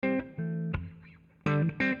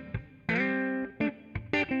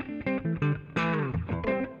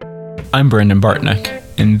I'm Brandon Bartnick,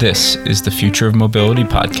 and this is the Future of Mobility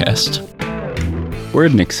podcast. We're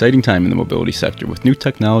at an exciting time in the mobility sector with new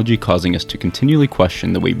technology causing us to continually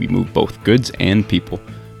question the way we move both goods and people.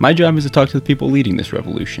 My job is to talk to the people leading this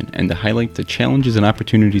revolution and to highlight the challenges and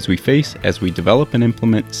opportunities we face as we develop and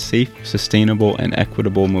implement safe, sustainable, and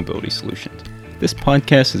equitable mobility solutions. This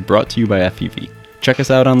podcast is brought to you by FEV. Check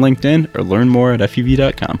us out on LinkedIn or learn more at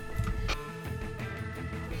fev.com.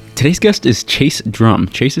 Today's guest is Chase Drum.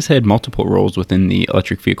 Chase has had multiple roles within the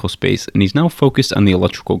electric vehicle space, and he's now focused on the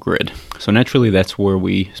electrical grid. So naturally, that's where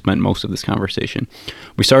we spent most of this conversation.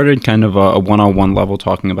 We started kind of a one-on-one level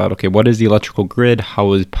talking about, okay, what is the electrical grid?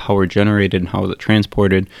 How is power generated and how is it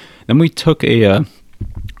transported? Then we took a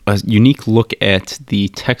unique look at the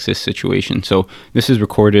Texas situation. So this is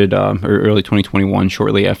recorded early 2021,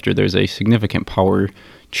 shortly after there's a significant power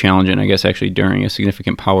challenge, and I guess actually during a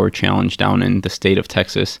significant power challenge down in the state of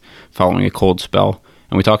Texas following a cold spell.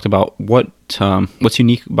 And we talked about what's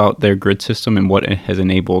unique about their grid system and what has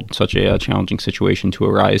enabled such a challenging situation to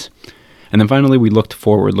arise. And then finally, we looked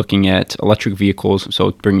forward, looking at electric vehicles,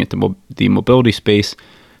 so bringing it to the mobility space,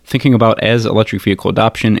 thinking about as electric vehicle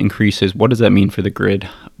adoption increases, what does that mean for the grid?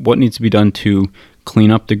 What needs to be done to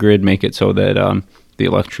clean up the grid, make it so that the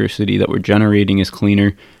electricity that we're generating is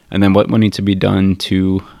cleaner? And then what needs to be done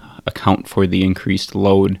to account for the increased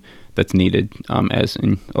load that's needed as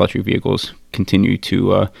electric vehicles continue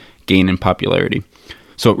to gain in popularity.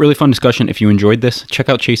 So really fun discussion. If you enjoyed this, check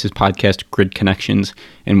out Chase's podcast, Grid Connections,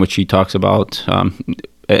 in which he talks about,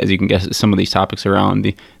 as you can guess, some of these topics around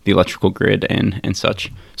the electrical grid and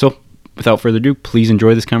such. So without further ado, please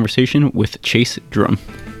enjoy this conversation with Chase Drum.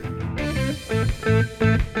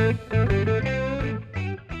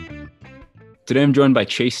 Today I'm joined by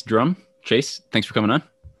Chase Drum. Chase, thanks for coming on.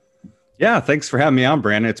 Yeah, thanks for having me on,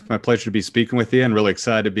 Brandon. It's my pleasure to be speaking with you and really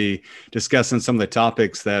excited to be discussing some of the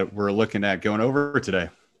topics that we're looking at going over today.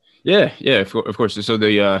 Yeah, of course. So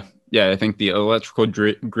I think the electrical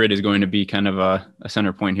grid is going to be kind of a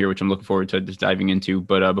center point here, which I'm looking forward to just diving into.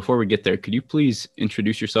 But before we get there, could you please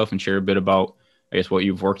introduce yourself and share a bit about, I guess, what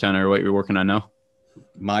you've worked on or what you're working on now?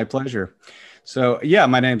 My pleasure. So yeah,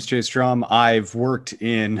 my name's Chase Drum. I've worked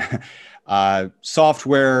in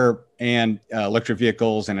software and electric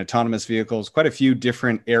vehicles and autonomous vehicles, quite a few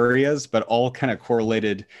different areas, but all kind of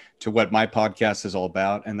correlated to what my podcast is all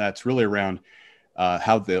about. And that's really around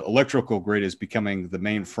how the electrical grid is becoming the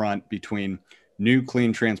main front between new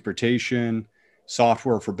clean transportation,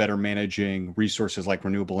 software for better managing resources like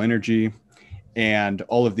renewable energy, and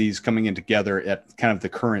all of these coming in together at kind of the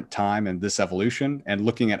current time and this evolution, and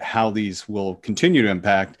looking at how these will continue to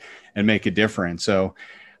impact and make a difference. So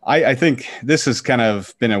I think this has kind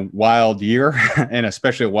of been a wild year and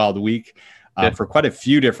especially a wild week for quite a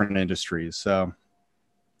few different industries. So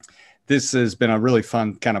this has been a really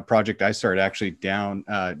fun kind of project. I started actually down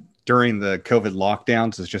during the COVID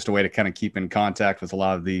lockdowns as just a way to kind of keep in contact with a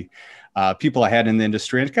lot of the people I had in the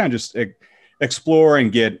industry and kind of just explore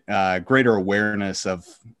and get greater awareness of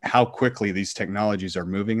how quickly these technologies are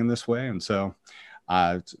moving in this way. And so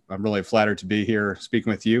I'm really flattered to be here speaking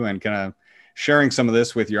with you and kind of sharing some of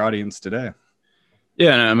this with your audience today.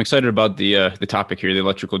 Yeah, and I'm excited about the topic here, the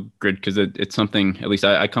electrical grid, because it's something, at least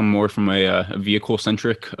I come more from a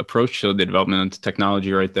vehicle-centric approach. So the development of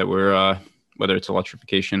technology, right, that we're, whether it's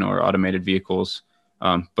electrification or automated vehicles,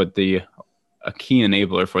 but a key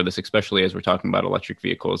enabler for this, especially as we're talking about electric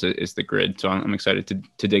vehicles, is the grid. So I'm excited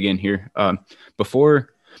to dig in here. Before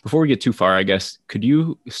we get too far, I guess, could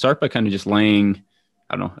you start by kind of just laying,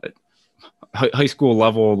 I don't know, high school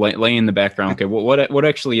level, laying the background? Okay, what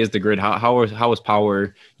actually is the grid? How is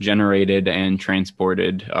power generated and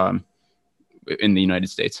transported in the United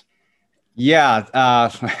States? Yeah,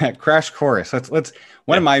 crash course.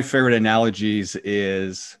 One of my favorite analogies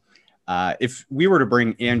is if we were to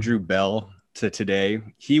bring Andrew Bell to today,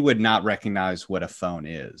 he would not recognize what a phone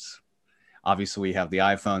is. Obviously, we have the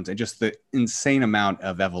iPhones and just the insane amount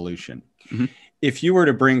of evolution. Mm-hmm. If you were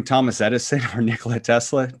to bring Thomas Edison or Nikola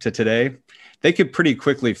Tesla to today, they could pretty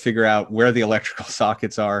quickly figure out where the electrical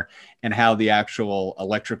sockets are and how the actual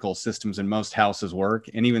electrical systems in most houses work,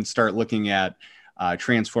 and even start looking at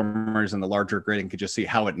transformers in the larger grid and could just see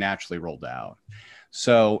how it naturally rolled out.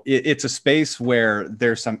 So it's a space where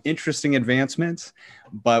there's some interesting advancements,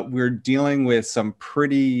 but we're dealing with some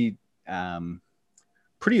pretty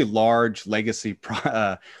large legacy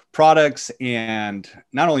products, and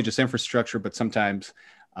not only just infrastructure, but sometimes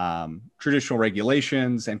traditional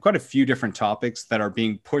regulations and quite a few different topics that are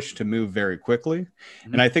being pushed to move very quickly.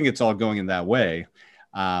 Mm-hmm. And I think it's all going in that way.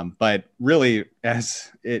 But really, as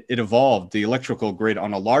it evolved, the electrical grid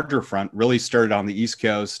on a larger front really started on the East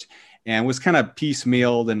Coast and was kind of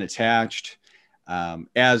piecemealed and attached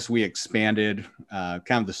as we expanded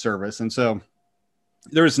kind of the service. And so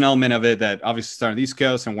there was an element of it that obviously started on the East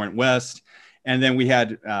Coast and went west. And then we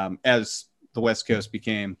had, as the West Coast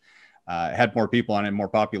became, had more people on it, more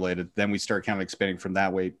populated, then we start kind of expanding from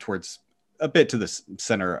that way towards a bit to the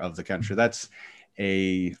center of the country. That's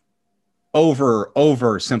a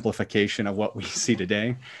over simplification of what we see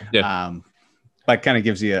today. Yeah. But kind of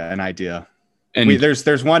gives you an idea. And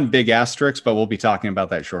there's one big asterisk, but we'll be talking about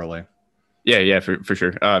that shortly. Yeah, for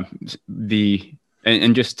sure.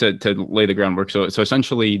 And just to lay the groundwork. So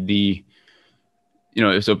essentially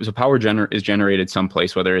so power is generated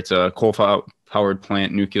someplace, whether it's a coal powered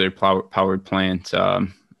plant, nuclear powered plant, I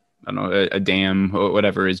don't know, a dam or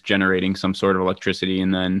whatever is generating some sort of electricity.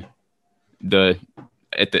 And then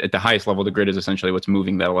at the highest level, the grid is essentially what's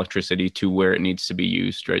moving that electricity to where it needs to be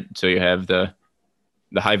used, right? So you have the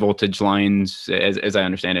high voltage lines, as I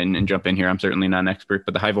understand it, and jump in here, I'm certainly not an expert,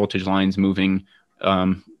 but the high voltage lines moving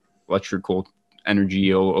electrical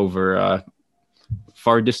energy over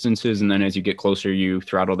far distances, and then as you get closer, you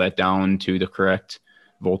throttle that down to the correct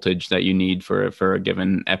voltage that you need for a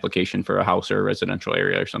given application for a house or a residential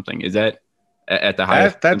area or something. Is that at the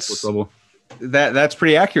highest level? That's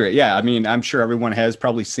pretty accurate. Yeah, I mean, I'm sure everyone has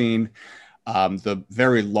probably seen the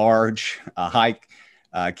very large high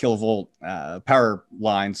kilovolt power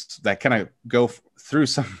lines that kind of go through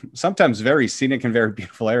sometimes very scenic and very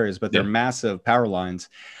beautiful areas, but they're massive power lines.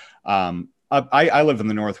 I live in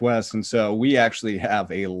the Northwest, and so we actually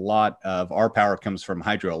have a lot of our power comes from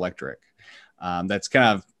hydroelectric. That's kind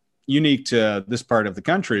of unique to this part of the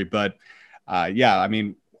country, but I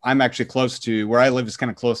mean, I'm actually close to where I live is kind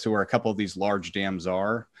of close to where a couple of these large dams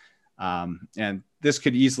are. And this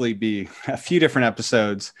could easily be a few different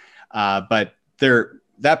episodes, but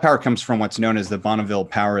that power comes from what's known as the Bonneville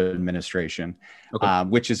Power Administration,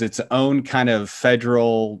 which is its own kind of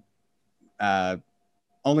federal,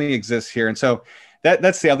 only exists here. And so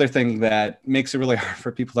that's the other thing that makes it really hard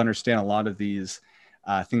for people to understand a lot of these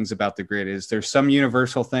things about the grid is there's some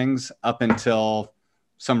universal things up until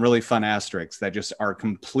some really fun asterisks that just are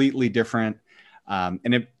completely different.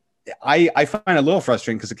 And I find it a little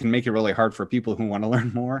frustrating because it can make it really hard for people who want to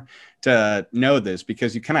learn more to know this,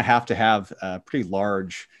 because you kind of have to have a pretty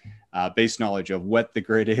large base knowledge of what the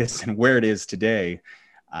grid is and where it is today.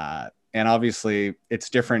 And obviously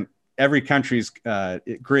it's different. Every country's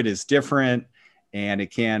grid is different, and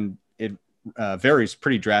it varies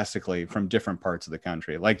pretty drastically from different parts of the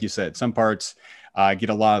country. Like you said, some parts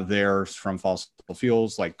get a lot of theirs from fossil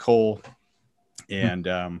fuels like coal and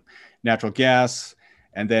natural gas.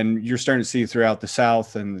 And then you're starting to see throughout the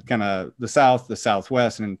South and kind of the South, the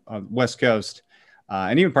Southwest, and West Coast,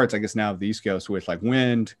 and even parts, I guess, now of the East Coast with like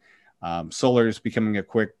wind, solar is becoming a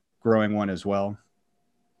quick growing one as well.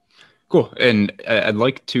 Cool. And I'd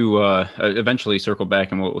like to eventually circle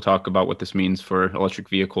back and we'll talk about what this means for electric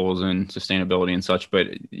vehicles and sustainability and such. But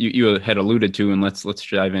you had alluded to, and let's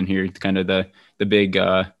dive in here, kind of the big,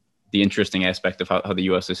 the interesting aspect of how the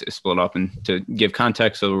U.S. is split up. And to give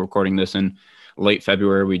context, so we're recording this in late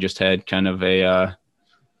February. We just had kind of a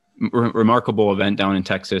remarkable event down in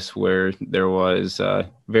Texas where there was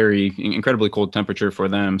very incredibly cold temperature for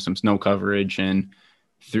them, some snow coverage, and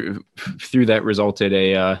through that resulted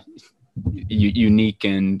a unique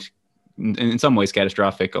and in some ways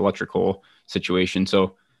catastrophic electrical situation.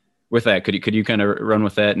 So with that, could you kind of run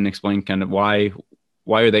with that and explain kind of why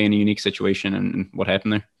are they in a unique situation and what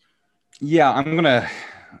happened there? Yeah,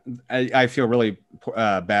 I feel really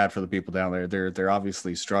bad for the people down there. They're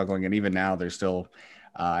obviously struggling, and even now they're still,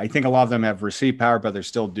 I think a lot of them have received power, but they're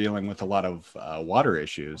still dealing with a lot of water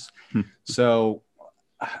issues. So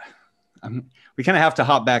we kind of have to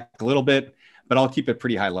hop back a little bit, but I'll keep it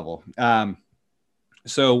pretty high level.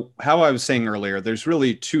 So how I was saying earlier, there's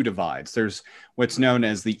really two divides. There's what's known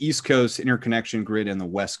as the East Coast interconnection grid and the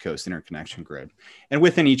West Coast interconnection grid. And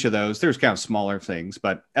within each of those, there's kind of smaller things,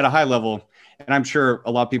 but at a high level, and I'm sure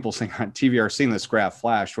a lot of people seeing on TV are seeing this graph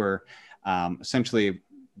flash where essentially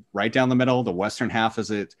right down the middle, the Western half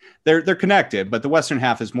they're connected, but the Western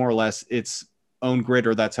half is more or less its own grid,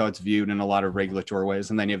 or that's how it's viewed in a lot of regulatory ways.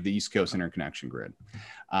 And then you have the East Coast interconnection grid.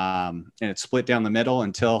 And it's split down the middle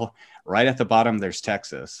until right at the bottom, there's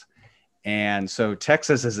Texas. And so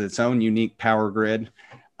Texas is its own unique power grid.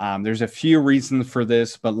 There's a few reasons for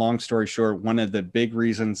this, but long story short, one of the big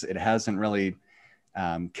reasons it hasn't really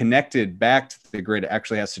connected back to the grid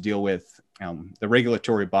actually has to deal with the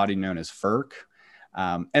regulatory body known as FERC.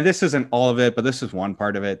 And this isn't all of it, but this is one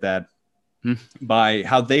part of it that by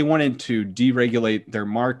how they wanted to deregulate their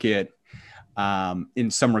market in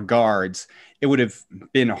some regards, it would have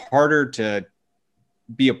been harder to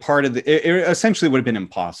be a part of it essentially would have been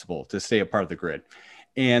impossible to stay a part of the grid.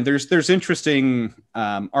 And there's interesting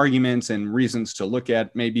arguments and reasons to look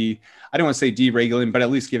at. Maybe, I don't want to say deregulating, but at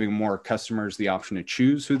least giving more customers the option to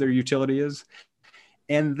choose who their utility is.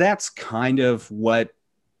 And that's kind of what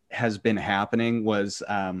has been happening. Was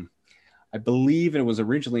I believe it was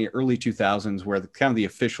originally early 2000s where the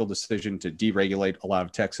official decision to deregulate a lot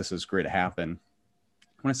of Texas's grid happened.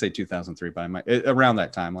 I want to say 2003, but around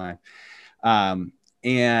that timeline.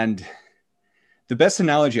 And the best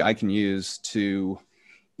analogy I can use to,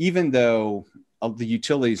 even though the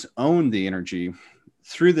utilities own the energy,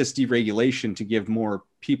 through this deregulation to give more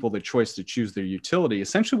people the choice to choose their utility,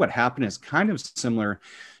 essentially what happened is kind of similar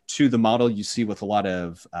to the model you see with a lot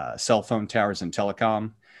of cell phone towers and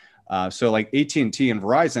telecom. So like AT&T and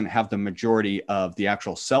Verizon have the majority of the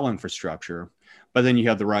actual cell infrastructure, but then you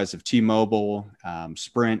have the rise of T-Mobile,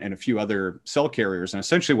 Sprint, and a few other cell carriers. And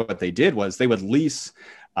essentially what they did was they would lease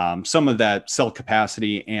some of that cell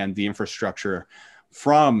capacity and the infrastructure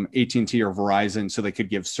from AT&T or Verizon so they could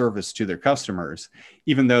give service to their customers,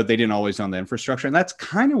 even though they didn't always own the infrastructure. And that's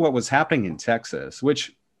kind of what was happening in Texas,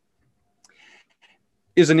 which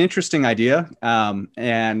is an interesting idea.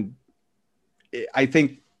 And I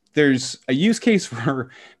think there's a use case for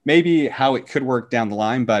maybe how it could work down the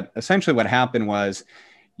line. But essentially what happened was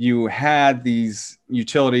you had these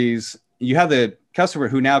utilities, you had the customer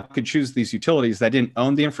who now could choose these utilities that didn't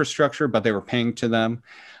own the infrastructure, but they were paying to them.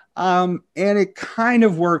 And it kind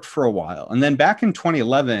of worked for a while. And then back in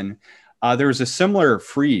 2011, there was a similar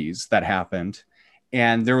freeze that happened.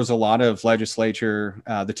 And there was a lot of legislature,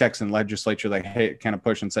 the Texan legislature, that kind of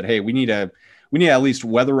pushed and said, hey, we need to at least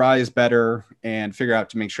weatherize better and figure out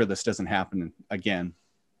to make sure this doesn't happen again.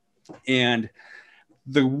 And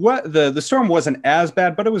the storm wasn't as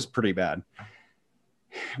bad, but it was pretty bad.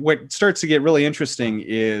 What starts to get really interesting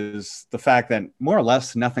is the fact that more or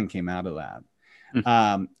less nothing came out of that.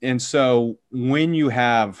 And so when you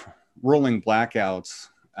have rolling blackouts,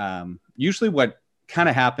 usually what kind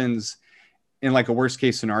of happens in like a worst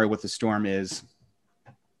case scenario with the storm is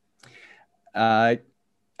a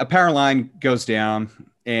power line goes down,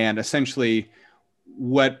 and essentially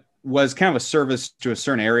what was kind of a service to a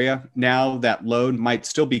certain area, now that load might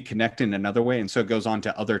still be connected in another way. And so it goes on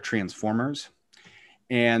to other transformers.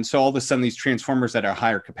 And so all of a sudden these transformers that are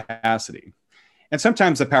higher capacity, and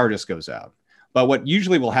sometimes the power just goes out. But what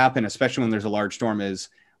usually will happen, especially when there's a large storm, is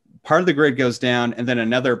part of the grid goes down and then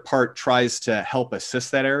another part tries to help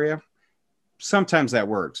assist that area. Sometimes that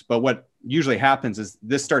works. But what usually happens is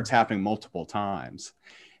this starts happening multiple times.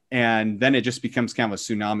 And then it just becomes kind of a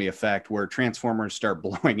tsunami effect where transformers start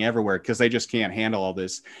blowing everywhere because they just can't handle all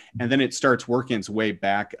this. And then it starts working its way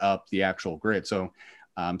back up the actual grid. So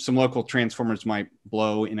some local transformers might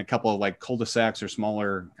blow in a couple of like cul-de-sacs or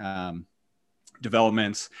smaller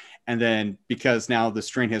developments. And then because now the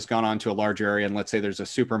strain has gone on to a large area, and let's say there's a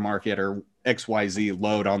supermarket or XYZ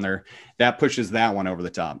load on there, that pushes that one over the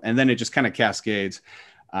top. And then it just kind of cascades.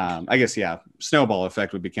 I guess, yeah, snowball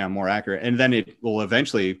effect would become more accurate. And then it will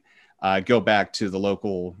eventually go back to the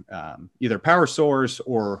local either power source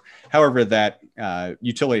or however that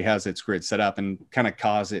utility has its grid set up, and kind of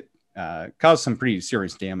cause some pretty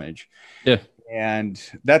serious damage. Yeah. And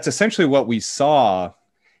that's essentially what we saw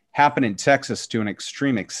happen in Texas to an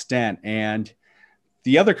extreme extent. And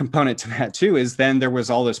the other component to that too is then there was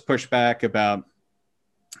all this pushback about,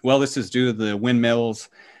 well, this is due to the windmills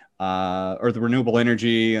or the renewable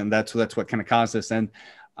energy, and that's what kind of caused this. And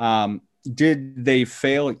did they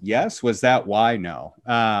fail? Yes. Was that why? No.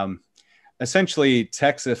 Essentially,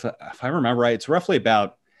 Texas, if I remember right,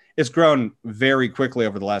 it's grown very quickly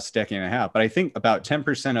over the last decade and a half. But I think about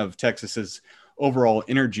 10% of Texas's overall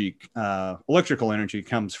energy, electrical energy,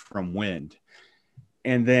 comes from wind.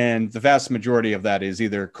 And then the vast majority of that is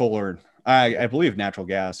either coal or, I believe, natural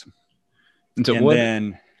gas.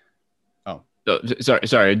 And so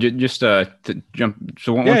sorry, just to jump.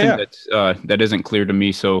 So one thing that isn't clear to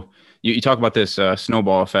me. So you talk about this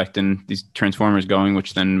snowball effect and these transformers going,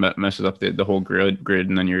 which then messes up the whole grid,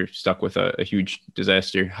 and then you're stuck with a huge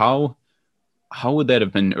disaster. How would that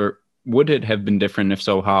have been, or would it have been different? If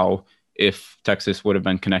so, how? If Texas would have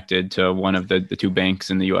been connected to one of the two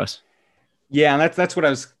banks in the U.S. Yeah, and that's what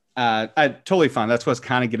I totally fine. That's what I was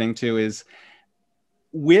kind of getting to is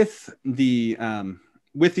with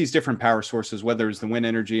these different power sources, whether it's the wind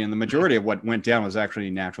energy, and the majority of what went down was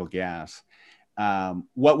actually natural gas.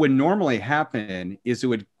 What would normally happen is it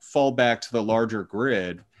would fall back to the larger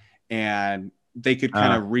grid, and they could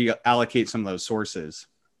kind of reallocate some of those sources.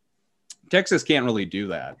 Texas can't really do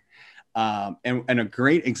that. And a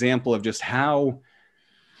great example of just how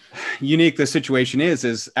unique the situation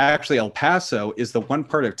is actually El Paso is the one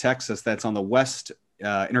part of Texas that's on the west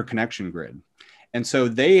interconnection grid. And so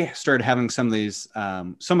they started having some of these,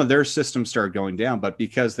 some of their systems started going down, but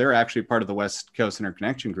because they're actually part of the West Coast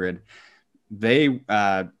interconnection grid, they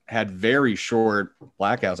had very short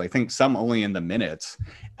blackouts. I think some only in the minutes.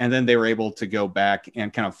 And then they were able to go back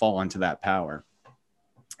and kind of fall onto that power.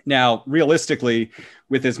 Now, realistically,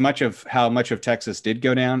 with as much of how much of Texas did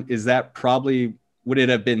go down, is that probably, would it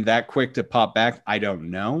have been that quick to pop back? I don't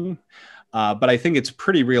know. But I think it's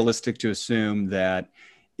pretty realistic to assume that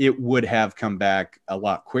it would have come back a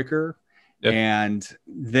lot quicker. Yep. And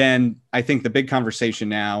then I think the big conversation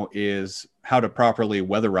now is how to properly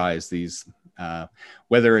weatherize these,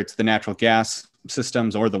 whether it's the natural gas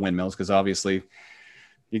systems or the windmills, because obviously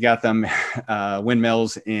you got them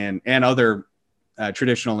windmills and other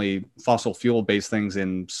traditionally fossil fuel based things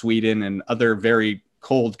in Sweden and other very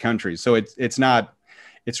cold countries. So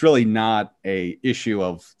it's really not a issue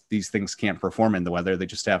of these things can't perform in the weather. They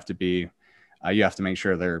just have to be, you have to make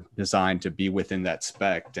sure they're designed to be within that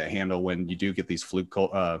spec to handle when you do get these fluke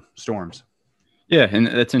storms. Yeah, and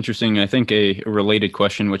that's interesting. I think a related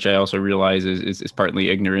question, which I also realize is partly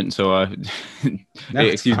ignorant. So,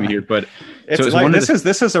 excuse me here, but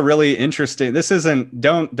this is a really interesting. This isn't.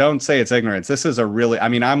 Don't say it's ignorance. This is a really. I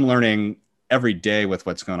mean, I'm learning every day with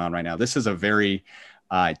what's going on right now. This is a very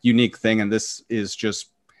unique thing, and this is just.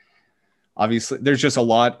 Obviously, there's just a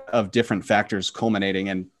lot of different factors culminating,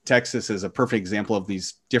 and Texas is a perfect example of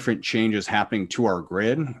these different changes happening to our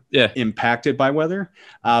grid, impacted by weather.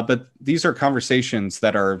 But these are conversations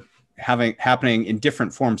that are happening in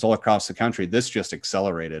different forms all across the country. This just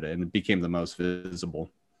accelerated it and became the most visible.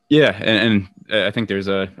 Yeah, and I think there's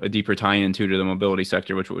a deeper tie-in to the mobility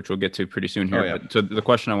sector, which we'll get to pretty soon here. But, so the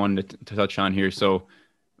question I wanted to touch on here, so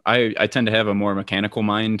I tend to have a more mechanical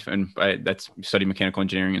mind, and that's study mechanical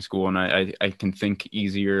engineering in school, and I can think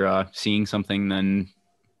easier seeing something than,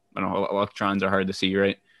 I don't know, electrons are hard to see,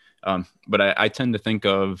 right? But I tend to think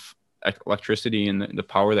of electricity and the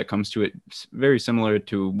power that comes to it very similar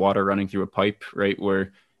to water running through a pipe, right?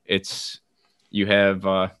 Where it's, you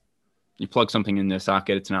have, you plug something in the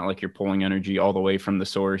socket. It's not like you're pulling energy all the way from the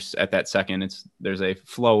source at that second. There's a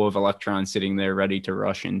flow of electrons sitting there ready to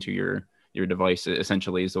rush into your device,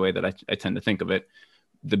 essentially, is the way that I tend to think of it.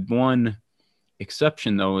 The one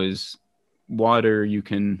exception, though, is water. You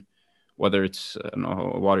can, whether it's a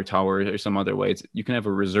water tower or some other way, you can have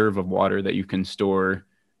a reserve of water that you can store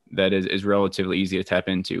that is relatively easy to tap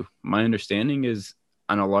into. My understanding is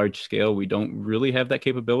on a large scale, we don't really have that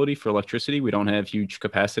capability for electricity. We don't have huge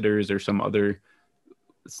capacitors or some other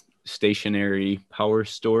stationary power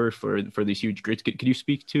store for these huge grids. Could you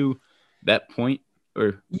speak to that point?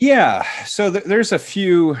 Or yeah, so there's a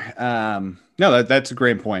few. No, that's a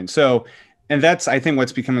great point. So, and that's, I think,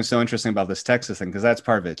 what's becoming so interesting about this Texas thing, because that's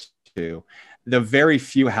part of it too. The very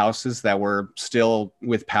few houses that were still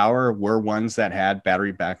with power were ones that had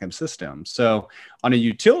battery backup systems. So, on a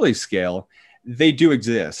utility scale, they do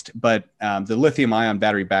exist, but the lithium-ion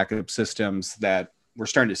battery backup systems that we're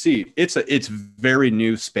starting to see, it's very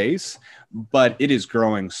new space, but it is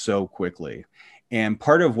growing so quickly. And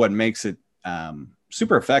part of what makes it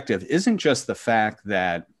super effective isn't just the fact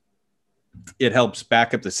that it helps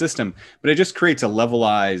back up the system, but it just creates a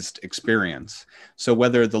levelized experience. So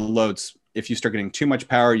whether the loads, if you start getting too much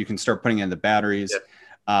power, you can start putting in the batteries,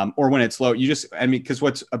 or when it's low, because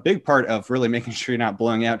what's a big part of really making sure you're not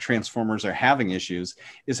blowing out transformers or having issues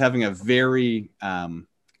is having a very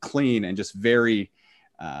clean and just very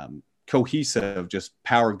cohesive just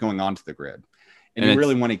power going onto the grid. And you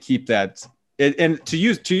really want to keep that. And to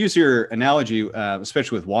use your analogy,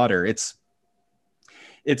 especially with water, it's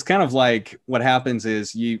kind of like what happens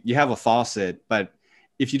is you have a faucet, but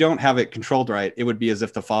if you don't have it controlled right, it would be as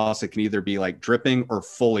if the faucet can either be like dripping or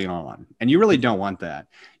fully on. And you really don't want that.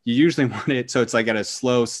 You usually want it so it's like at a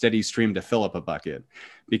slow, steady stream to fill up a bucket.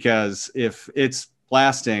 Because if it's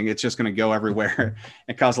blasting, it's just going to go everywhere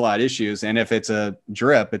and cause a lot of issues. And if it's a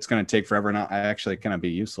drip, it's going to take forever and actually kind of be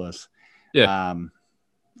useless. Yeah.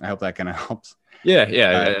 I hope that kind of helps.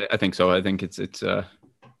 Yeah, I think so. I think it's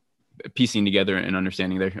piecing together and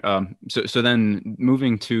understanding there. So then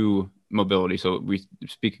moving to mobility. So we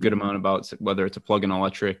speak a good amount about whether it's a plug-in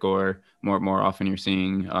electric or more often you're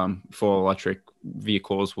seeing full electric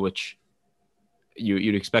vehicles, which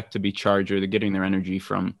you'd expect to be charged or they're getting their energy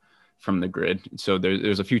from the grid. So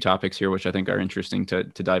there's a few topics here which I think are interesting to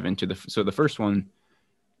dive into. So the first one,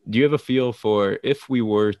 do you have a feel for if we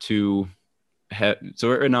were to so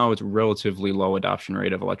right now it's a relatively low adoption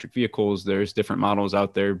rate of electric vehicles. There's different models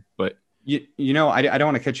out there, but I don't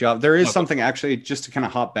want to cut you off. There is something actually, just to kind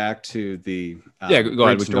of hop back to the go ahead.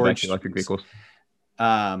 We can go back to electric vehicles.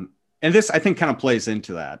 And this, I think, kind of plays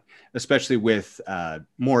into that, especially with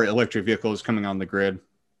more electric vehicles coming on the grid.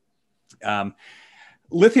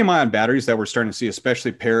 Lithium-ion batteries that we're starting to see,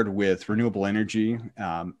 especially paired with renewable energy,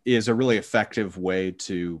 is a really effective way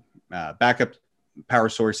to back up power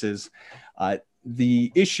sources.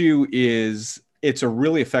 The issue is it's a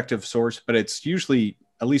really effective source, but it's usually,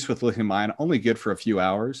 at least with lithium-ion, only good for a few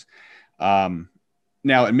hours.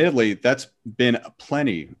 Now, admittedly, that's been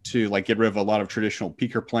plenty to get rid of a lot of traditional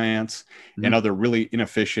peaker plants and other really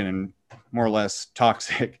inefficient and more or less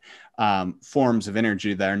toxic forms of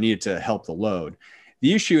energy that are needed to help the load.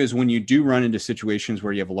 The issue is when you do run into situations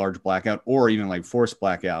where you have a large blackout or even forced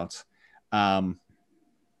blackouts,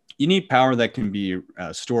 you need power that can be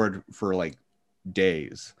stored for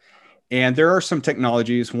days. And there are some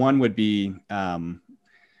technologies. One would be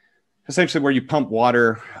essentially where you pump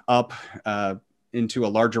water up into a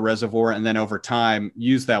larger reservoir, and then over time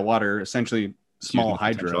use that water, essentially small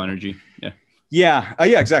hydro energy. Yeah,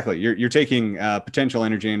 exactly. You're taking potential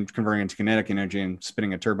energy and converting it to kinetic energy and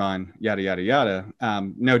spinning a turbine, yada, yada, yada.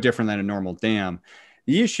 No different than a normal dam.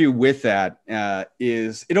 The issue with that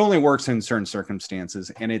is it only works in certain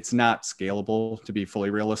circumstances, and it's not scalable, to be fully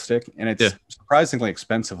realistic. And it's surprisingly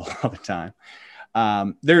expensive a lot of the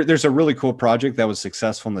time. There's a really cool project that was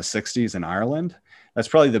successful in the 60s in Ireland. That's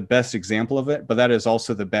probably the best example of it, but that is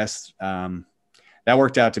also the best. That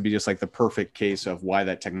worked out to be just the perfect case of why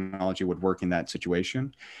that technology would work in that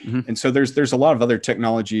situation. Mm-hmm. And so there's a lot of other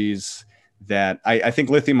technologies that I think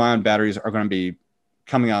lithium-ion batteries are going to be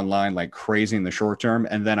coming online like crazy in the short term.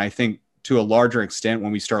 And then I think to a larger extent,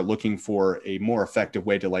 when we start looking for a more effective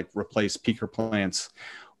way to replace peaker plants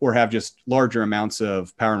or have just larger amounts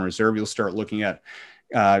of power in reserve, you'll start looking at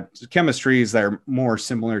chemistries that are more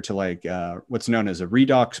similar to what's known as a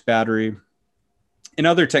redox battery and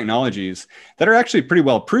other technologies that are actually pretty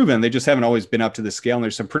well proven. They just haven't always been up to the scale. And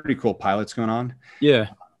there's some pretty cool pilots going on. Yeah.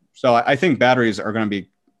 So I think batteries are going to be,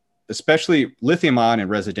 especially lithium ion and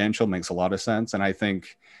residential, makes a lot of sense. And I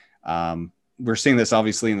think we're seeing this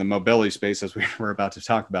obviously in the mobility space as we're about to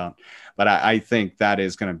talk about. But I think that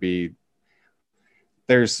is going to be,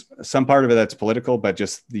 there's some part of it that's political, but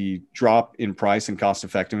just the drop in price and cost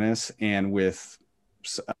effectiveness, and with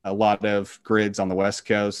a lot of grids on the West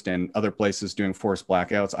Coast and other places doing forced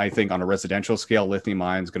blackouts, I think on a residential scale, lithium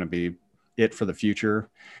ion is going to be it for the future.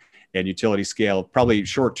 And utility scale, probably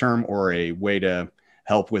short term, or a way to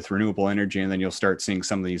help with renewable energy. And then you'll start seeing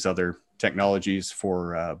some of these other technologies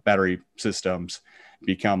for battery systems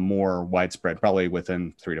become more widespread, probably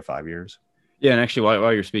within 3 to 5 years. Yeah, and actually,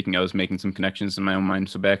 while you're speaking, I was making some connections in my own mind.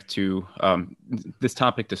 So back to this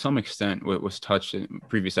topic, to some extent, what was touched in a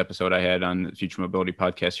previous episode I had on the Future Mobility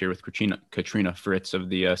podcast here with Katrina Fritz of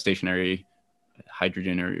the stationary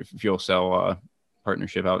hydrogen or fuel cell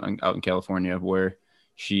partnership out in California, where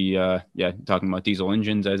she, talking about diesel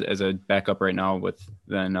engines as a backup right now, with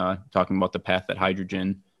then talking about the path that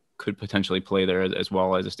hydrogen could potentially play there as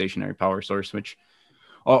well as a stationary power source, which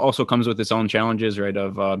also comes with its own challenges, right,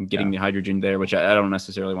 of getting the hydrogen there, which I don't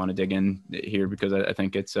necessarily want to dig in here because I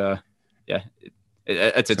think it's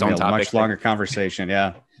it's its own topic. Much longer conversation,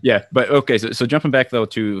 Yeah, but okay, so jumping back though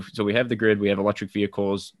so we have the grid, we have electric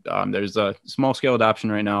vehicles. There's a small scale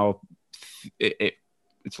adoption right now.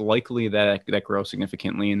 It's likely that grows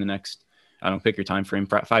significantly in the next, pick your time frame,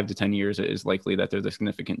 5 to 10 years. It is likely that there's a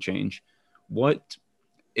significant change. What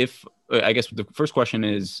if, I guess the first question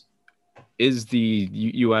is the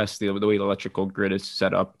U.S., the way the electrical grid is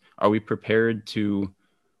set up, are we prepared to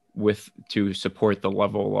support the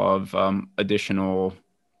level of additional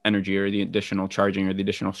energy or the additional charging or the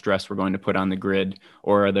additional stress we're going to put on the grid?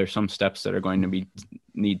 Or are there some steps that are going to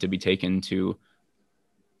need to be taken to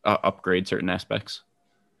upgrade certain aspects?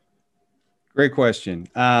 Great question.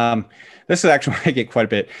 This is actually what I get quite a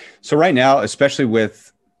bit. So right now, especially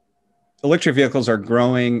with electric vehicles are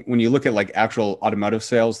growing. When you look at actual automotive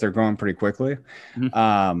sales, they're growing pretty quickly,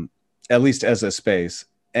 at least as a space.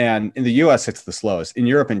 And in the US, it's the slowest. In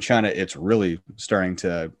Europe and China, it's really starting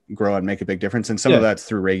to grow and make a big difference. And some of that's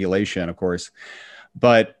through regulation, of course.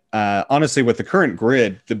 But honestly, with the current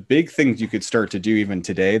grid, the big things you could start to do even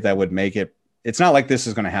today that would make it's not like this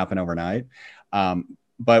is going to happen overnight.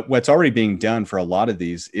 But what's already being done for a lot of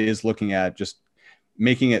these is looking at just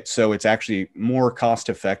making it so it's actually more cost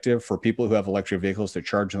effective for people who have electric vehicles to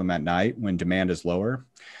charge them at night when demand is lower.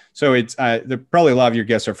 So it's probably a lot of your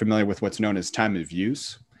guests are familiar with what's known as time of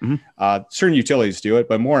use. Certain utilities do it,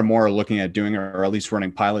 but more and more are looking at doing it, or at least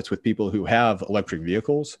running pilots with people who have electric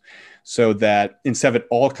vehicles, so that instead of it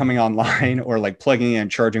all coming online or like plugging in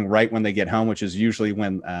and charging right when they get home, which is usually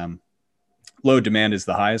when load demand is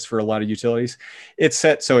the highest for a lot of utilities, it's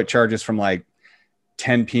set so it charges from like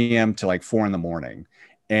 10 p.m. to like 4 in the morning.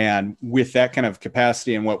 And with that kind of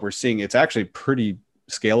capacity and what we're seeing, it's actually pretty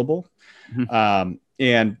scalable.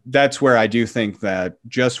 And that's where I do think that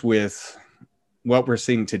just with what we're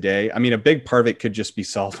seeing today, I mean, a big part of it could just be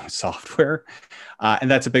solved with software. And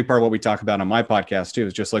that's a big part of what we talk about on my podcast too,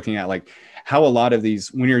 is just looking at like how a lot of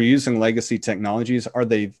these, when you're using legacy technologies, are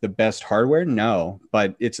they the best hardware? No,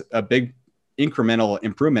 but it's a big incremental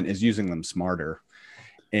improvement is using them smarter.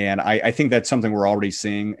 And I think that's something we're already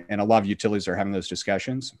seeing. And a lot of utilities are having those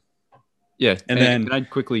discussions. Yeah. And then can I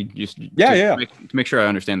quickly just to make sure I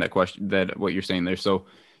understand that question, that what you're saying there. So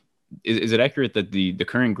is it accurate that the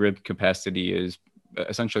current grid capacity is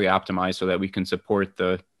essentially optimized so that we can support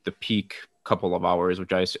the peak couple of hours,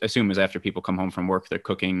 which I assume is after people come home from work, they're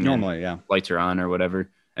cooking, normally, lights are on or whatever.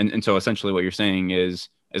 And so essentially what you're saying is,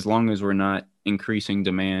 as long as we're not increasing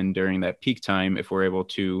demand during that peak time, if we're able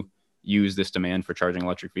to use this demand for charging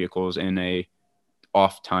electric vehicles in a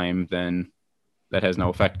off time, then that has no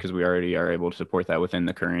effect because we already are able to support that within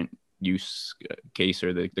the current use case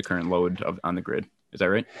or the current load on the grid. Is that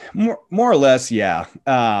right? More or less, yeah.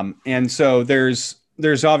 And so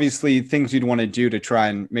there's obviously things you'd want to do to try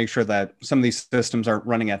and make sure that some of these systems aren't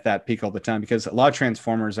running at that peak all the time, because a lot of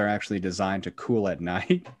transformers are actually designed to cool at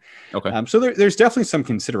night. Okay. So there's definitely some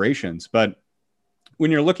considerations, but when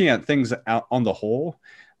you're looking at things out on the whole,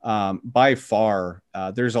 by far,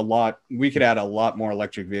 there's a lot, we could add a lot more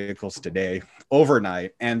electric vehicles today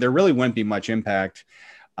overnight, and there really wouldn't be much impact.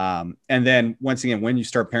 And then once again, when you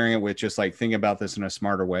start pairing it with just like thinking about this in a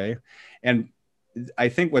smarter way, and I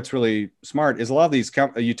think what's really smart is a lot of these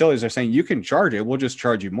utilities are saying you can charge it, we'll just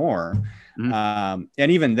charge you more. And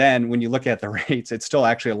even then, when you look at the rates, it's still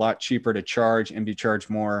actually a lot cheaper to charge and be charged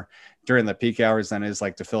more during the peak hours than it is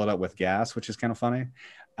like to fill it up with gas, which is kind of funny.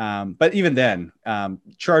 But even then,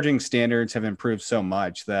 charging standards have improved so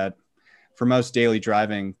much that for most daily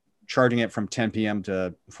driving, charging it from 10 p.m.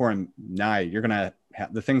 to 4 at night, you're going to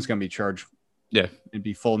have, the thing's going to be charged. Yeah. It'd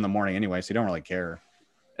be full in the morning anyway, so you don't really care.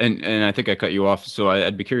 And I think I cut you off, so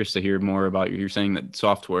I'd be curious to hear more about you. You're saying that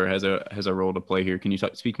software has a role to play here. Can you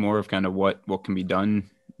speak more of kind of what can be done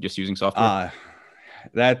just using software?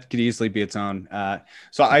 That could easily be its own.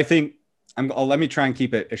 So I think let me try and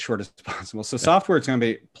keep it as short as possible. So software is going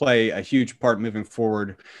to play a huge part moving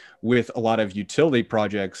forward with a lot of utility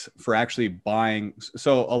projects for actually buying.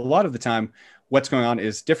 So a lot of the time, what's going on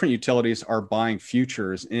is different utilities are buying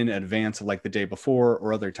futures in advance of like the day before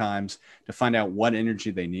or other times to find out what energy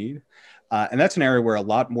they need. And that's an area where a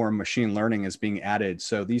lot more machine learning is being added.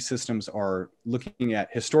 So these systems are looking at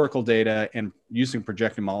historical data and using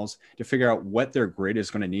projected models to figure out what their grid is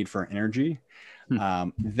going to need for energy.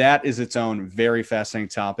 That is its own very fascinating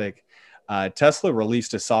topic. Tesla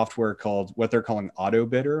released a software called what they're calling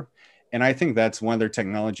AutoBidder. And I think that's one of their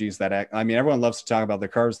technologies that, I mean, everyone loves to talk about their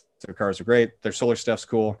cars. Their cars are great. Their solar stuff's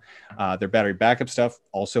cool. Their battery backup stuff,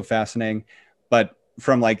 also fascinating. But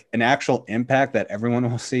from like an actual impact that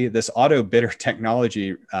everyone will see, this AutoBidder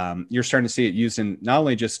technology, you're starting to see it used in not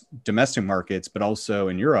only just domestic markets, but also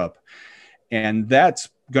in Europe. And that's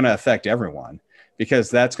going to affect everyone, because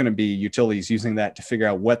that's going to be utilities using that to figure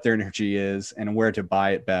out what their energy is and where to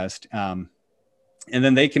buy it best. And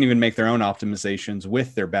then they can even make their own optimizations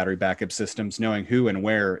with their battery backup systems, knowing who and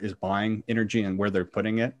where is buying energy and where they're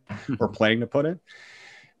putting it or planning to put it.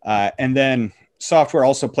 And then software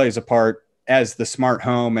also plays a part as the smart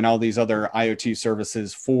home and all these other IoT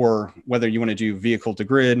services for whether you want to do vehicle to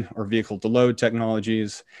grid or vehicle to load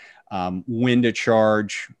technologies, when to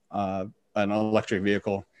charge an electric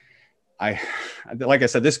vehicle. Like I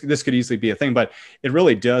said, this could easily be a thing, but it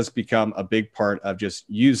really does become a big part of just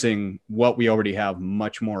using what we already have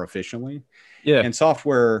much more efficiently. Yeah. And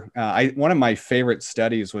software, one of my favorite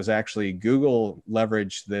studies was actually Google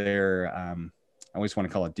leveraged their, I always want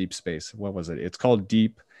to call it deep space. What was it? It's called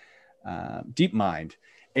DeepMind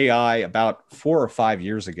AI about 4 or 5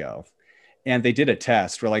 years ago. And they did a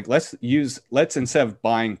test where like, let's instead of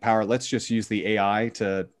buying power, let's just use the AI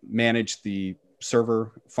to manage the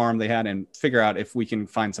server farm they had and figure out if we can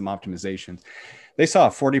find some optimizations. They saw a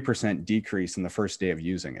 40% decrease in the first day of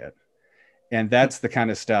using it. And that's the kind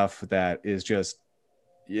of stuff that is just,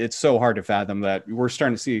 it's so hard to fathom that we're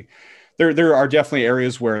starting to see. There are definitely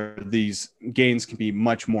areas where these gains can be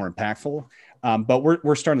much more impactful. But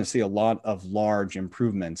we're starting to see a lot of large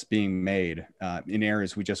improvements being made in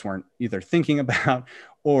areas we just weren't either thinking about,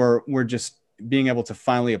 or being able to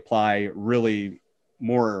finally apply really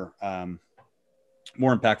more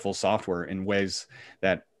more impactful software in ways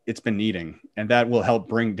that it's been needing, and that will help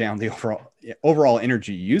bring down the overall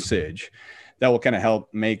energy usage. That will kind of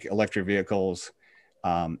help make electric vehicles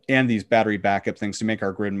and these battery backup things to make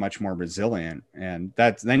our grid much more resilient. And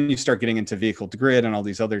then you start getting into vehicle to grid and all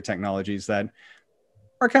these other technologies that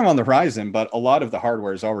are kind of on the horizon, but a lot of the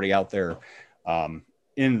hardware is already out there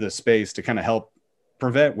in the space to kind of help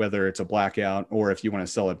prevent whether it's a blackout or if you want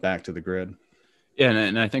to sell it back to the grid. Yeah,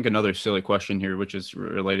 and I think another silly question here, which is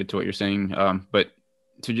related to what you're saying, but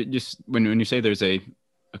to just when you say there's a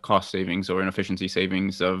cost savings or an efficiency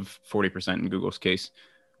savings of 40% in Google's case,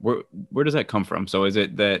 where does that come from? So is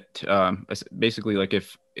it that basically like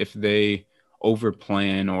if they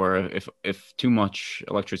overplan, or if too much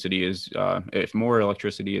electricity is if more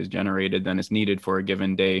electricity is generated than is needed for a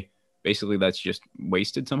given day, basically that's just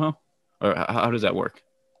wasted somehow? Or how does that work?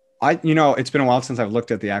 It's been a while since I've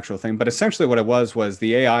looked at the actual thing, but essentially what it was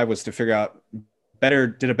the AI was to figure out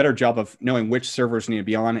did a better job of knowing which servers need to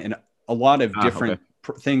be on and a lot of different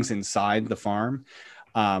things inside the farm.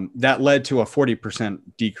 That led to a 40%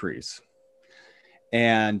 decrease.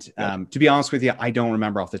 And to be honest with you, I don't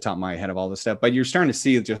remember off the top of my head of all this stuff, but you're starting to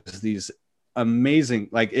see just these amazing,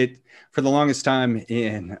 like it for the longest time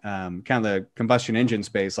in kind of the combustion engine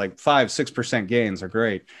space, like 5-6% gains are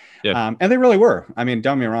great. Yeah. And they really were. I mean,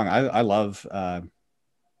 don't get me wrong. I love,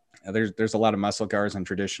 there's a lot of muscle cars and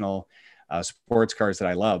traditional sports cars that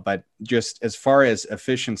I love, but just as far as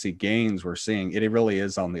efficiency gains we're seeing, it really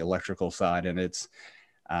is on the electrical side. And it's,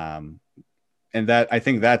 and that, I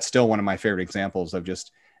think that's still one of my favorite examples of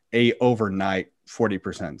just a overnight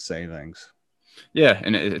 40% savings. Yeah.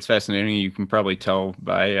 And it's fascinating. You can probably tell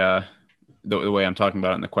by the way I'm talking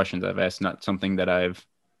about it and the questions I've asked, not something that I've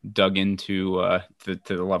dug into to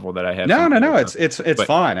the level that I have. No. It's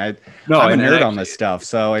fine. I'm a nerd on this stuff.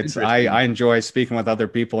 So I enjoy speaking with other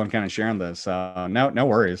people and kind of sharing this. No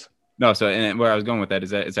worries. No. So, and where I was going with that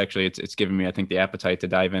is that it's given me, I think, the appetite to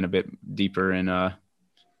dive in a bit deeper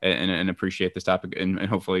and appreciate this topic, and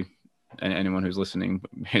hopefully anyone who's listening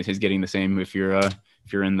is getting the same if you're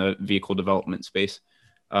in the vehicle development space.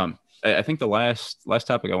 I think the last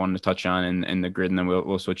topic I wanted to touch on in the grid, and then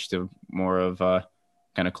we'll switch to more of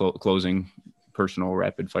kind of closing personal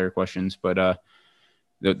rapid fire questions. But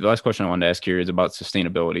the last question I wanted to ask here is about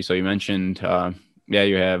sustainability. So you mentioned,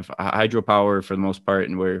 you have hydropower for the most part,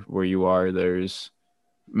 and where you are, there's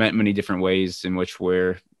many different ways in which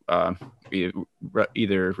we're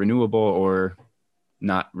either renewable or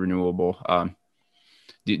not renewable.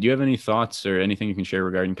 Do you have any thoughts or anything you can share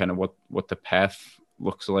regarding kind of what the path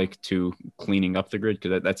looks like to cleaning up the grid?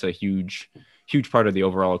 Because that's a huge part of the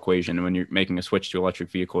overall equation when you're making a switch to electric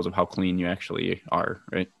vehicles, of how clean you actually are,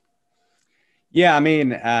 right? Yeah, I mean,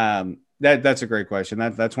 that's a great question.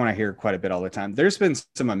 That's one I hear quite a bit all the time. There's been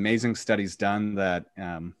some amazing studies done that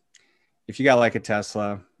if you got like a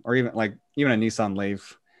Tesla or even a Nissan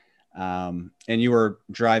Leaf, and you were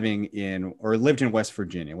driving in or lived in West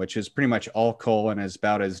Virginia, which is pretty much all coal and is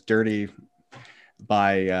about as dirty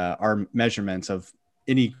by our measurements of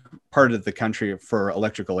any part of the country for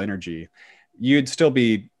electrical energy, you'd still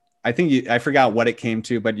be, I forgot what it came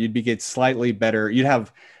to, but you'd get slightly better. You'd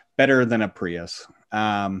have better than a Prius.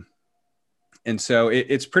 And so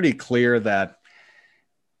it's pretty clear that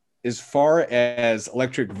as far as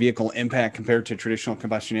electric vehicle impact compared to traditional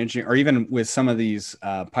combustion engine, or even with some of these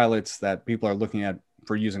pilots that people are looking at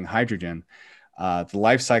for using hydrogen, the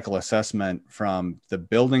life cycle assessment from the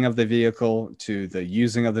building of the vehicle to the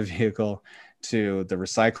using of the vehicle to the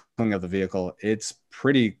recycling of the vehicle, it's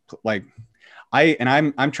pretty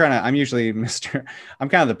I'm usually I'm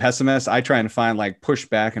kind of the pessimist. I try and find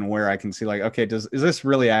pushback and where I can see okay, is this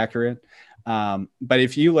really accurate? But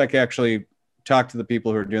if you actually talk to the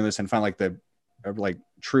people who are doing this and find the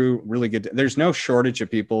true, really good, there's no shortage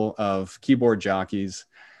of people, of keyboard jockeys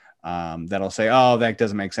that'll say, oh, that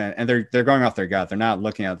doesn't make sense. And they're going off their gut. They're not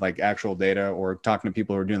looking at actual data or talking to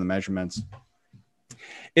people who are doing the measurements.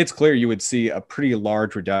 It's clear you would see a pretty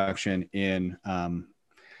large reduction in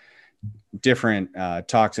different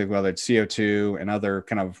toxic, whether it's CO2 and other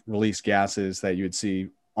kind of released gases that you would see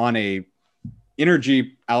on a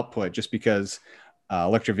energy output, just because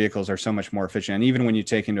electric vehicles are so much more efficient. And even when you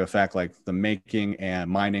take into effect the making and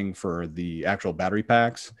mining for the actual battery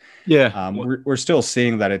packs, we're still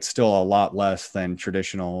seeing that it's still a lot less than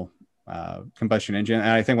traditional combustion engine. And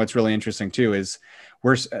I think what's really interesting too is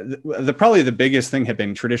probably the biggest thing had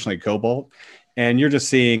been traditionally cobalt. And you're just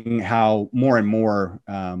seeing how more and more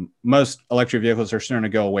most electric vehicles are starting to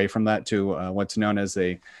go away from that to what's known as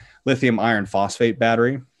a lithium iron phosphate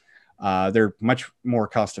battery. They're much more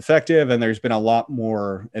cost effective, and there's been a lot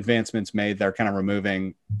more advancements made that are kind of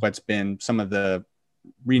removing what's been some of the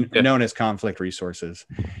known as conflict resources.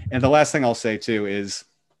 And the last thing I'll say too is,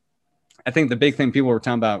 I think the big thing people were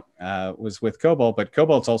talking about was with cobalt, but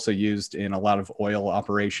cobalt's also used in a lot of oil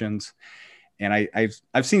operations. And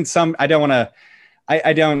I've seen some.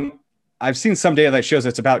 I've seen some data that shows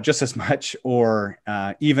it's about just as much or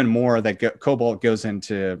even more that cobalt goes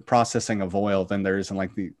into processing of oil than there is in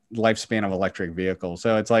like the lifespan of electric vehicles.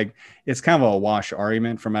 So it's kind of a wash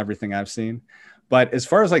argument from everything I've seen. But as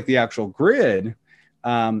far as like the actual grid,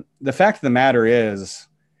 the fact of the matter is,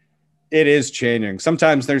 it is changing.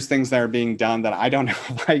 Sometimes there's things that are being done that I don't know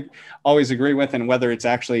if I always agree with, and whether it's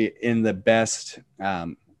actually in the best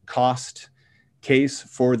cost case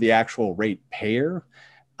for the actual rate payer.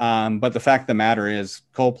 But the fact of the matter is,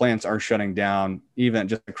 coal plants are shutting down even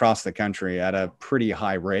just across the country at a pretty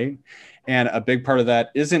high rate. And a big part of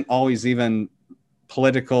that isn't always even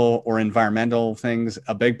political or environmental things.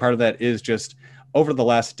 A big part of that is just over the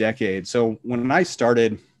last decade. So when I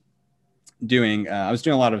started doing, I was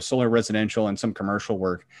doing a lot of solar residential and some commercial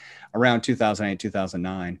work around 2008,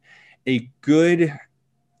 2009. A good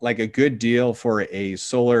deal for a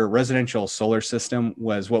residential solar system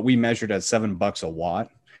was what we measured as $7 a watt.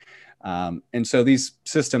 And so these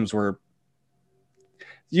systems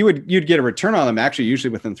you'd get a return on them actually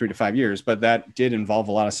usually within 3 to 5 years, but that did involve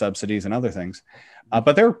a lot of subsidies and other things.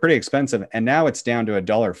 But they were pretty expensive. And now it's down to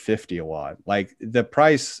 $1.50 a watt. Like the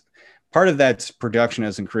price, part of that production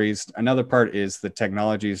has increased. Another part is the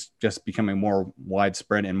technology is just becoming more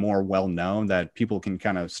widespread and more well-known, that people can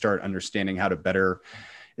kind of start understanding how to better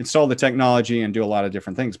install the technology and do a lot of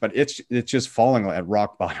different things. But it's just falling at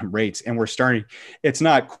rock bottom rates. And it's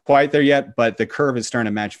not quite there yet, but the curve is starting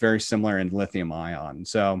to match very similar in lithium ion.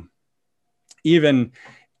 So I've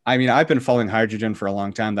been following hydrogen for a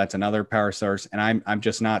long time. That's another power source. And I'm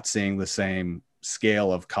just not seeing the same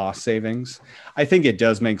scale of cost savings. I think it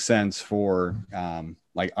does make sense for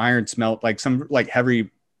like iron smelt, like some like heavy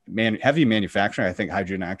manufacturing. I think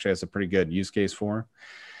hydrogen actually has a pretty good use case for.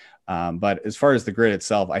 But as far as the grid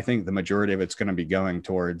itself, I think the majority of it's going to be going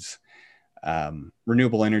towards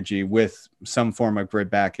renewable energy with some form of grid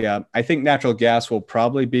backup. I think natural gas will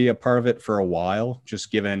probably be a part of it for a while, just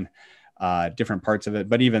given different parts of it.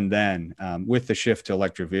 But even then, with the shift to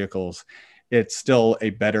electric vehicles, it's still a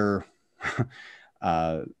better,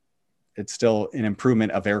 it's still an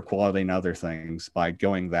improvement of air quality and other things by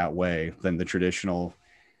going that way than the traditional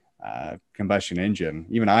combustion engine.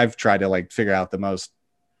 Even I've tried to figure out the most,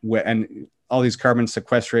 and all these carbon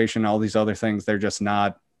sequestration, all these other things, they're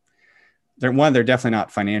definitely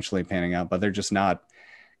not financially panning out, but they're just not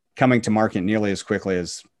coming to market nearly as quickly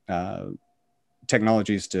as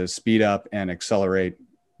technologies to speed up and accelerate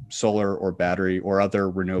solar or battery or other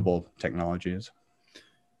renewable technologies.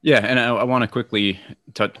 Yeah, and I want to quickly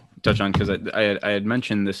touch on, because I had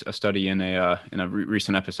mentioned a study in a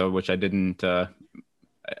recent episode, which I didn't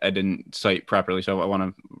cite properly, so I want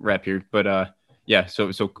to wrap here. But yeah,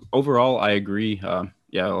 so overall, I agree.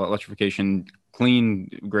 Electrification, clean,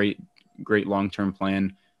 great long-term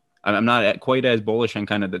plan. I'm not quite as bullish on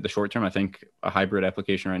kind of the short term. I think a hybrid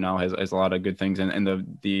application right now has a lot of good things, and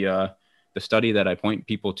the study that I point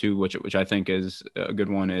people to, which I think is a good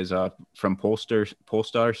one, is from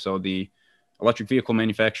Polestar. So the electric vehicle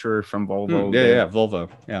manufacturer from Volvo. Volvo.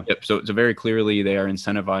 Yeah. Yep. So very clearly they are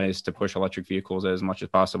incentivized to push electric vehicles as much as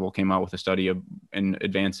possible. Came out with a study in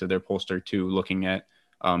advance of their Polestar 2 looking at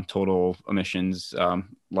total emissions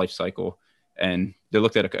life cycle. And they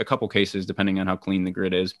looked at a couple cases depending on how clean the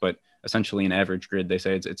grid is, but essentially an average grid, they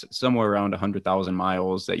say it's somewhere around 100,000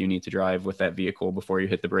 miles that you need to drive with that vehicle before you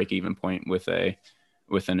hit the break-even point with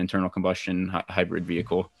an internal combustion hybrid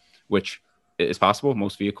vehicle, which is possible.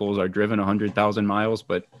 Most vehicles are driven 100,000 miles,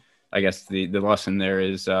 but I guess the lesson there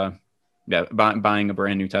is buying a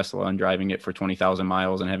brand new Tesla and driving it for 20,000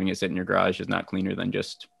 miles and having it sit in your garage is not cleaner than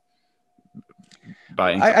just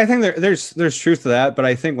buying. I think there's truth to that, but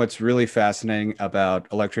I think what's really fascinating about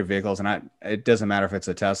electric vehicles, and it doesn't matter if it's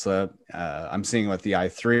a Tesla, I'm seeing with the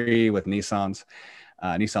i3, with Nissan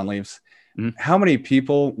Leafs, how many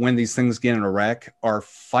people, when these things get in a wreck, are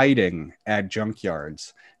fighting at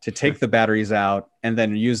junkyards to take the batteries out and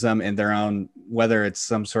then use them in their own, whether it's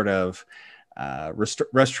some sort of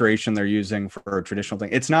restoration they're using for a traditional thing.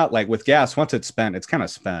 It's not like with gas, once it's spent, it's kind of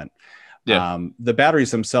spent. Yeah. The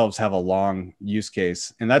batteries themselves have a long use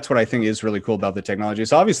case. And that's what I think is really cool about the technology.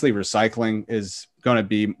 So obviously recycling is going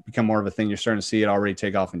to become more of a thing. You're starting to see it already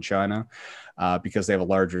take off in China because they have a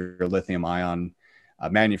larger lithium ion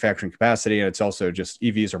manufacturing capacity. And it's also just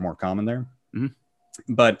EVs are more common there.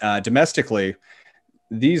 Mm-hmm. But domestically,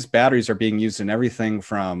 these batteries are being used in everything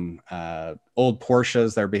from old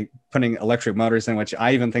Porsches that are putting electric motors in, which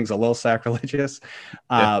I even think is a little sacrilegious,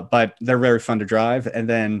 but they're very fun to drive. And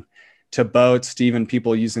then to boats, to even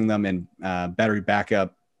people using them in battery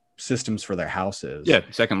backup systems for their houses. Yeah,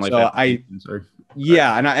 second life. So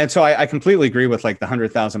and so I completely agree with like the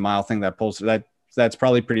 100,000 mile thing that pulls that's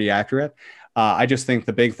probably pretty accurate. I just think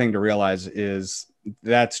the big thing to realize is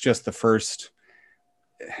that's just the first.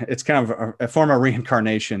 It's kind of a form of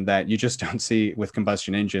reincarnation that you just don't see with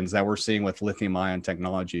combustion engines that we're seeing with lithium ion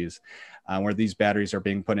technologies, where these batteries are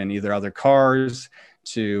being put in either other cars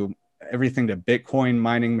to everything to Bitcoin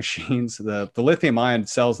mining machines. The lithium ion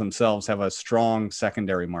cells themselves have a strong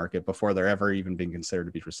secondary market before they're ever even being considered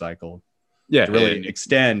to be recycled. Yeah, to really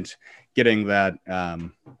extend getting that,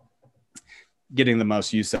 getting the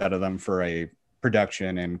most use out of them for a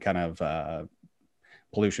production and kind of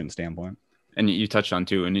pollution standpoint. And you touched on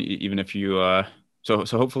too, and even if you so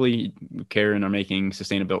hopefully Karen are making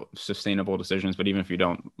sustainable decisions, but even if you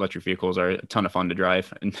don't, electric vehicles are a ton of fun to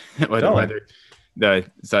drive. And whether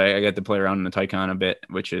so I get to play around in the Taycan a bit,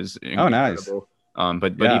 which is incredible. Nice.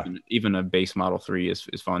 But even a base Model 3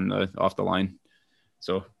 is fun off the line.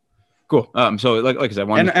 So cool. So like I said,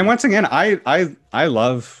 and once again, I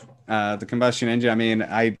love the combustion engine. I mean,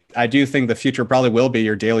 I do think the future probably will be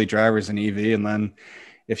your daily driver is an EV, and then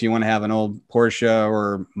if you want to have an old Porsche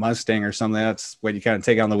or Mustang or something, that's what you kind of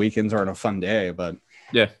take on the weekends or on a fun day. But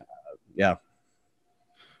yeah.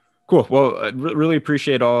 Cool. Well, I really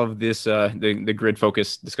appreciate all of this, the grid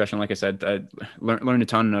focused discussion. Like I said, I learned a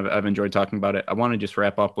ton. I've enjoyed talking about it. I want to just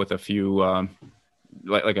wrap up with a few,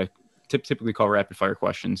 like I typically call rapid fire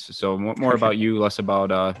questions. So more about you, less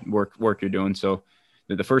about work you're doing. So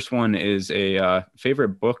the first one is a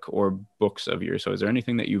favorite book or books of yours. So is there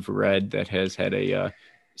anything that you've read that has had a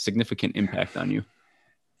significant impact on you?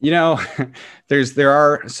 There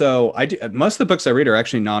are. So most of the books I read are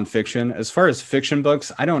actually nonfiction. As far as fiction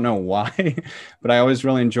books, I don't know why, but I always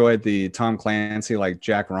really enjoyed the Tom Clancy, like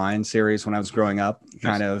Jack Ryan series when I was growing up,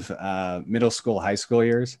 kind of middle school, high school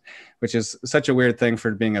years, which is such a weird thing for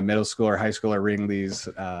being a middle schooler, high schooler, reading these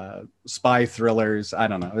spy thrillers. I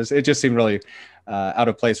don't know. It just seemed really out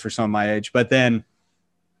of place for some of my age. But then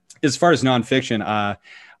as far as nonfiction,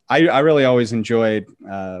 I really always enjoyed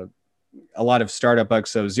a lot of startup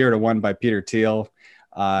books. So 0 to 1 by Peter Thiel.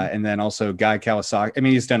 And then also Guy Kawasaki. I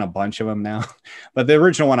mean, he's done a bunch of them now, but the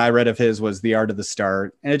original one I read of his was The Art of the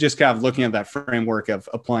Start. And it just kind of looking at that framework of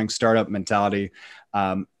applying startup mentality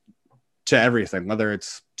to everything, whether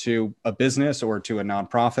it's to a business or to a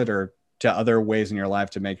nonprofit or to other ways in your life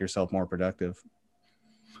to make yourself more productive.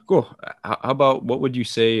 Cool. How about, what would you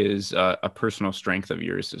say is a personal strength of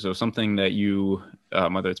yours? So something that you,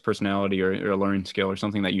 whether it's personality or a learning skill or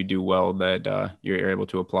something that you do well that you're able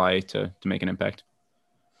to apply to make an impact.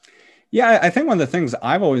 Yeah, I think one of the things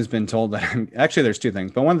I've always been told that actually there's two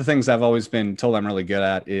things, but one of the things I've always been told I'm really good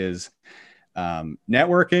at is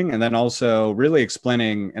networking, and then also really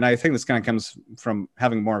explaining. And I think this kind of comes from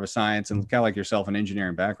having more of a science and kind of like yourself, an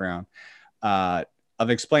engineering background, of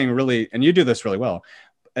explaining really, and you do this really well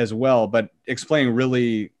as well, but explaining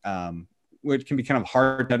really what can be kind of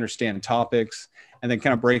hard to understand topics, and then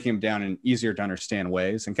kind of breaking them down in easier to understand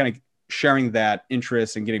ways, and kind of sharing that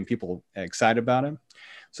interest and getting people excited about it.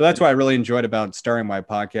 So that's what I really enjoyed about starting my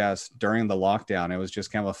podcast during the lockdown. It was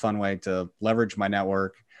just kind of a fun way to leverage my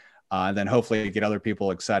network, and then hopefully get other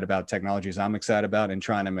people excited about technologies I'm excited about, and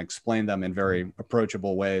trying to explain them in very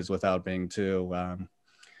approachable ways without being too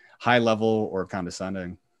high level or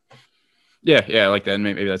condescending. Yeah, I like that. And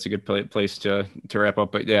maybe that's a good place to wrap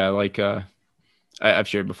up. But yeah, like I've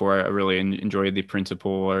shared before, I really enjoyed the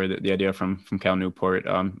principle or the idea from Cal Newport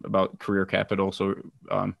about career capital. So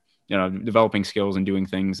developing skills and doing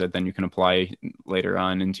things that then you can apply later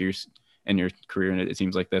on into your career. And it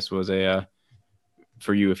seems like this was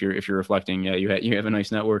for you, if you're reflecting, you have a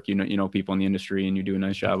nice network, you know people in the industry, and you do a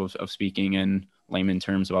nice job of speaking in layman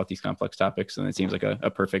terms about these complex topics. And it seems like a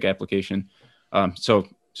perfect application. So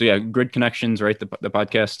yeah, Grid Connections, right? The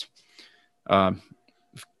podcast.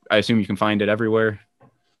 I assume you can find it everywhere.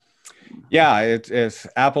 Yeah, it's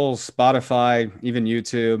Apple, Spotify, even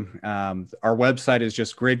YouTube. Our website is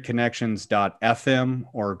just gridconnections.fm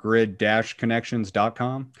or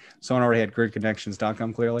grid-connections.com. Someone already had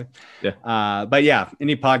gridconnections.com clearly. Yeah. But yeah,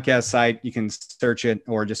 any podcast site, you can search it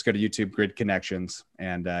or just go to YouTube, Grid Connections,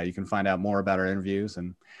 and you can find out more about our interviews.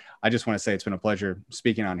 And I just want to say it's been a pleasure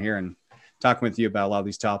speaking on here and talking with you about a lot of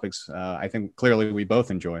these topics. I think clearly we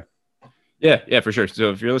both enjoy. Yeah, for sure. So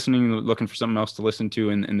if you're listening, looking for something else to listen to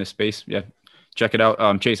in this space, yeah, check it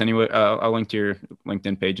out. Chase, anyway, I'll link to your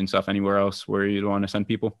LinkedIn page and stuff. Anywhere else where you'd want to send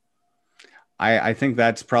people? I think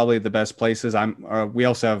that's probably the best places. We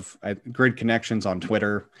also have Grid Connections on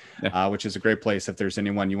Twitter, which is a great place if there's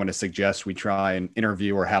anyone you want to suggest we try and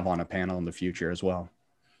interview or have on a panel in the future as well.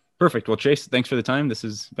 Perfect. Well, Chase, thanks for the time. This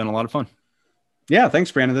has been a lot of fun. Yeah,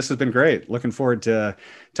 thanks, Brandon. This has been great. Looking forward to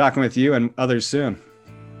talking with you and others soon.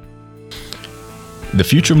 The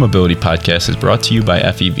Future of Mobility podcast is brought to you by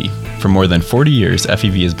FEV. For more than 40 years,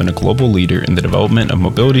 FEV has been a global leader in the development of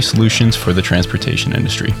mobility solutions for the transportation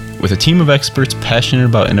industry. With a team of experts passionate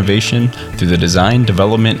about innovation through the design,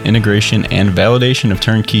 development, integration, and validation of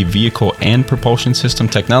turnkey vehicle and propulsion system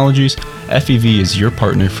technologies, FEV is your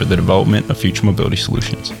partner for the development of future mobility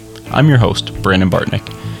solutions. I'm your host, Brandon Bartnick.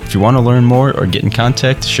 If you want to learn more or get in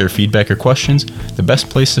contact, share feedback or questions, the best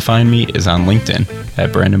place to find me is on LinkedIn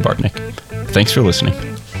at Brandon Bartnick. Thanks for listening.